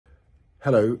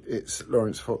Hello, it's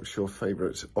Laurence Fox, your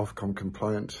favourite Ofcom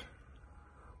compliant,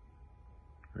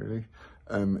 really,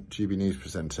 GBNews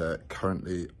presenter,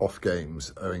 currently off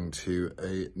games owing to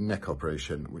a neck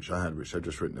operation, which I've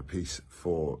just written a piece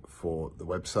for the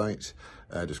website,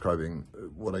 describing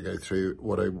what I go through,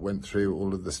 what I went through,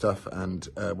 all of the stuff, and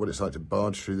what it's like to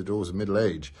barge through the doors of middle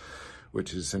age,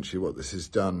 which is essentially what this has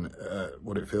done,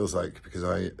 what it feels like, because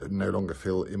I no longer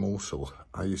feel immortal.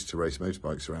 I used to race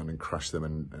motorbikes around and crash them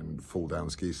and fall down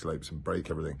ski slopes and break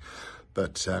everything.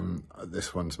 But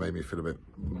this one's made me feel a bit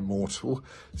mortal.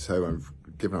 So I've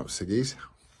given up ciggies.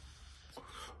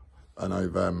 And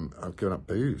I've given up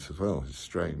booze as well. It's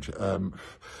strange.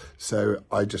 So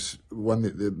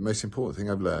the most important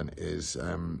thing I've learned is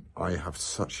I have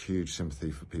such huge sympathy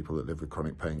for people that live with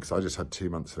chronic pain, because I just had 2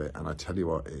 months of it, and I tell you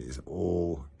what, it is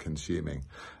all consuming,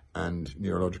 and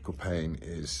neurological pain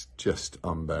is just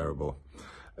unbearable.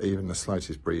 Even the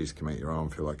slightest breeze can make your arm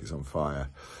feel like it's on fire.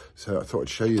 So I thought I'd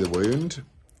show you the wound.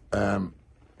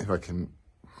 If I can,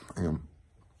 hang on.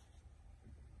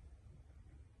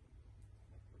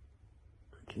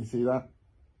 Can you see that?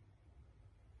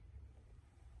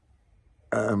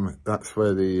 That's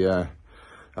where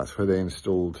they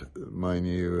installed my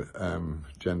new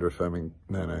gender affirming.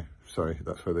 No, sorry,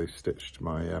 that's where they stitched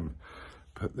my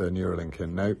put the Neuralink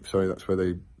in. No, sorry, that's where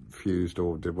they fused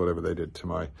or did whatever they did to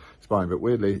my spine. But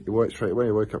weirdly, it worked straight away.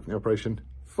 I woke up from the operation,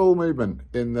 full movement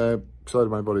in the side of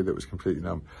my body that was completely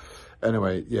numb.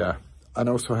 Anyway, yeah. And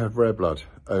also I have rare blood,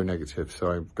 O negative,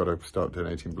 so I've got to start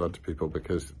donating blood to people,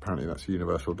 because apparently that's a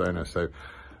universal donor. So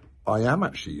I am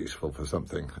actually useful for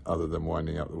something other than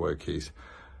winding up the wokies.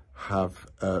 Have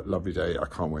a lovely day. I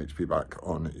can't wait to be back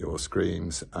on your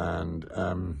screens. And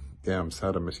yeah, I'm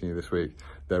sad I'm missing you this week.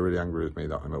 They're really angry with me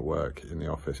that I'm at work in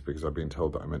the office, because I've been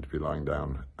told that I'm meant to be lying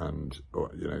down and,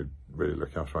 really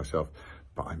looking after myself.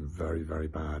 But I'm very, very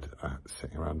bad at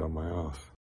sitting around on my arse.